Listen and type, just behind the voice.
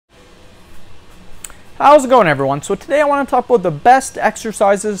How's it going, everyone? So today I want to talk about the best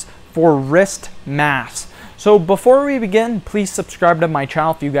exercises for wrist mass. So before we begin, please subscribe to my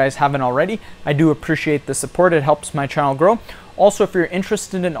channel if you guys haven't already. I do appreciate the support. It helps my channel grow. Also, if you're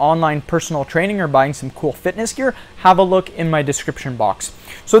interested in online personal training or buying some cool fitness gear, have a look in my description box.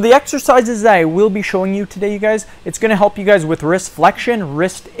 So the exercises that I will be showing you today, you guys, it's going to help you guys with wrist flexion,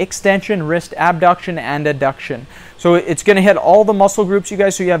 wrist extension, wrist abduction, and adduction. So it's going to hit all the muscle groups, you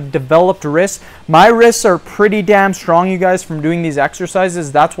guys, so you have developed wrists. My wrists are pretty damn strong, you guys, from doing these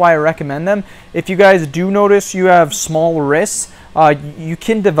exercises. That's why I recommend them. If you guys do notice you have small wrists, you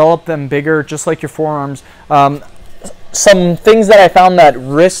can develop them bigger, just like your forearms. Some things that I found that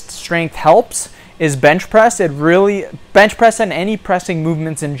wrist strength helps is bench press. Bench press and any pressing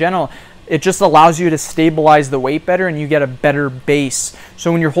movements in general, it just allows you to stabilize the weight better and you get a better base.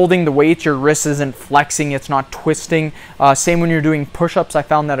 So when you're holding the weight, your wrist isn't flexing, it's not twisting. Same when you're doing push-ups, I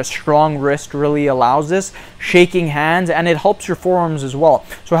found that a strong wrist really allows this. Shaking hands, and it helps your forearms as well.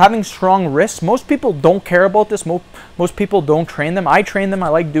 So having strong wrists, most people don't care about this. Most people don't train them. I train them, I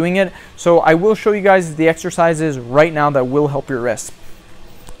like doing it. So I will show you guys the exercises right now that will help your wrists.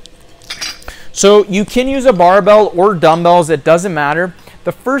 So you can use a barbell or dumbbells, it doesn't matter.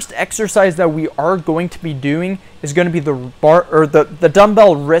 The first exercise that we are going to be doing is going to be the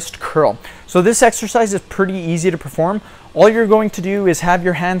dumbbell wrist curl. So this exercise is pretty easy to perform. All you're going to do is have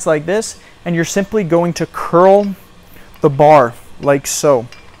your hands like this, and you're simply going to curl the bar like so.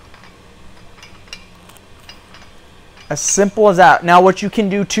 As simple as that. Now what you can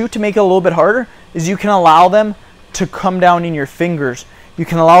do too to make it a little bit harder is you can allow them to come down in your fingers. You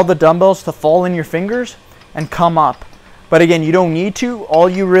can allow the dumbbells to fall in your fingers and come up. But again, you don't need to. All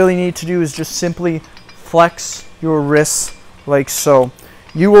you really need to do is just simply flex your wrists like so.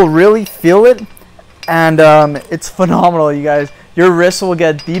 You will really feel it, and it's phenomenal, you guys. Your wrists will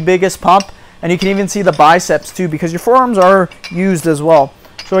get the biggest pump, and you can even see the biceps too, because your forearms are used as well.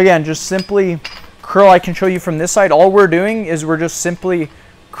 So again, just simply curl. I can show you from this side. All we're doing is we're just simply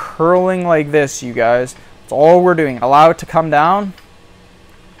curling like this, you guys. That's all we're doing. Allow it to come down,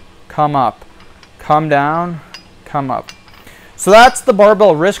 come up, come down, come up. So that's the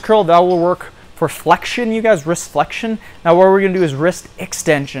barbell wrist curl. That will work for flexion, you guys, wrist flexion. Now what we're gonna do is wrist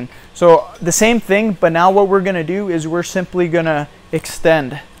extension. So the same thing, but now what we're gonna do is we're simply gonna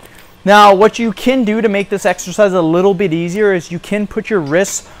extend. Now what you can do to make this exercise a little bit easier is you can put your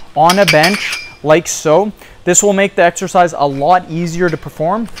wrists on a bench like so. This will make the exercise a lot easier to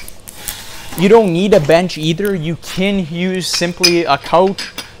perform. You don't need a bench either. You can use simply a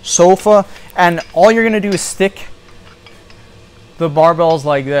couch, sofa, and all you're gonna do is stick the barbells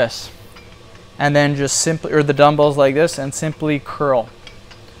like this, and then just simply, or the dumbbells like this, and simply curl.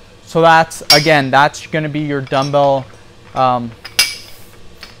 So that's, again, that's going to be your dumbbell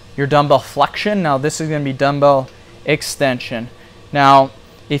flexion. Now this is going to be dumbbell extension. Now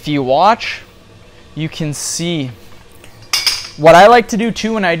if you watch, you can see what I like to do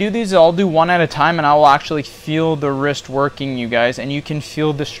too when I do these. I'll do one at a time, and I will actually feel the wrist working, you guys, and you can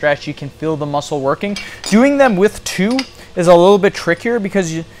feel the stretch, you can feel the muscle working. Doing them with two is a little bit trickier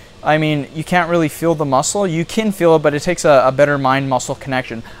because you can't really feel the muscle. You can feel it, but it takes a better mind-muscle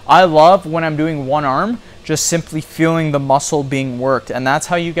connection. I love when I'm doing one arm, just simply feeling the muscle being worked, and that's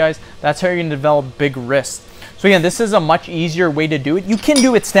how you're gonna develop big wrists. So again, this is a much easier way to do it. You can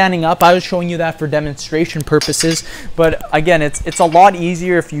do it standing up. I was showing you that for demonstration purposes, but again, it's a lot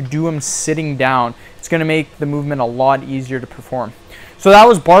easier if you do them sitting down. It's gonna make the movement a lot easier to perform. So that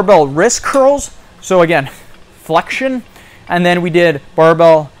was barbell wrist curls. So again, flexion. And then we did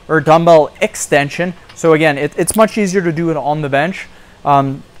barbell or dumbbell extension. So again, it's much easier to do it on the bench.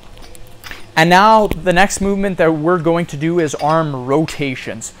 And now the next movement that we're going to do is arm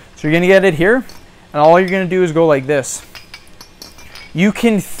rotations. So you're gonna get it here, and all you're gonna do is go like this. You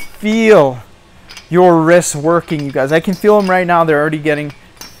can feel your wrists working, you guys. I can feel them right now. They're already getting.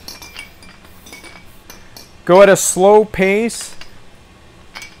 Go at a slow pace.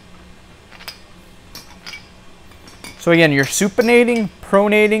 So again, you're supinating,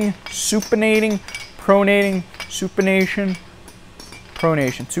 pronating, supinating, pronating, supination,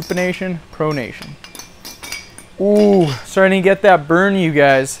 pronation, supination, pronation. Ooh, starting to get that burn, you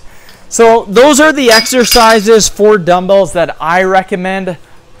guys. So those are the exercises for dumbbells that I recommend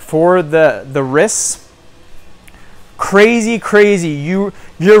for the wrists. Crazy, crazy.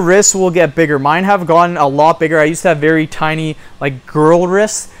 Your wrists will get bigger. Mine have gotten a lot bigger. I used to have very tiny, like, girl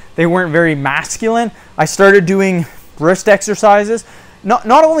wrists. They weren't very masculine. I started doing wrist exercises, not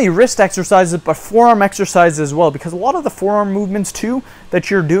only wrist exercises, but forearm exercises as well, because a lot of the forearm movements too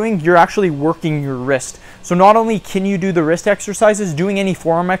that you're doing, you're actually working your wrist. So not only can you do the wrist exercises, doing any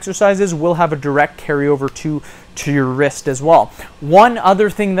forearm exercises will have a direct carryover to your wrist as well. One other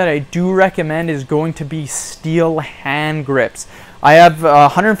thing that I do recommend is going to be steel hand grips. I have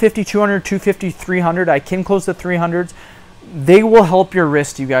 150, 200, 250, 300. I can close the 300s. They will help your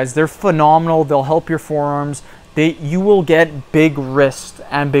wrist, you guys. They're phenomenal. They'll help your forearms. You will get big wrists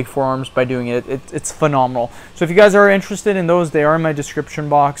and big forearms by doing it. It's phenomenal. So if you guys are interested in those, they are in my description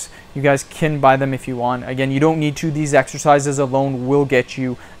box. You guys can buy them if you want. Again, you don't need to. These exercises alone will get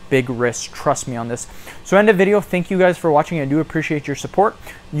you big wrists. Trust me on this. So end of video. Thank you guys for watching. I do appreciate your support.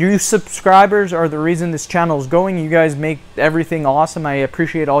 You subscribers are the reason this channel is going. You guys make everything awesome. I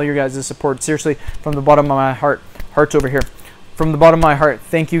appreciate all your guys' support. Seriously, from the bottom of my heart. Heart's over here. From the bottom of my heart,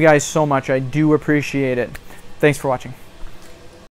 thank you guys so much. I do appreciate it. Thanks for watching.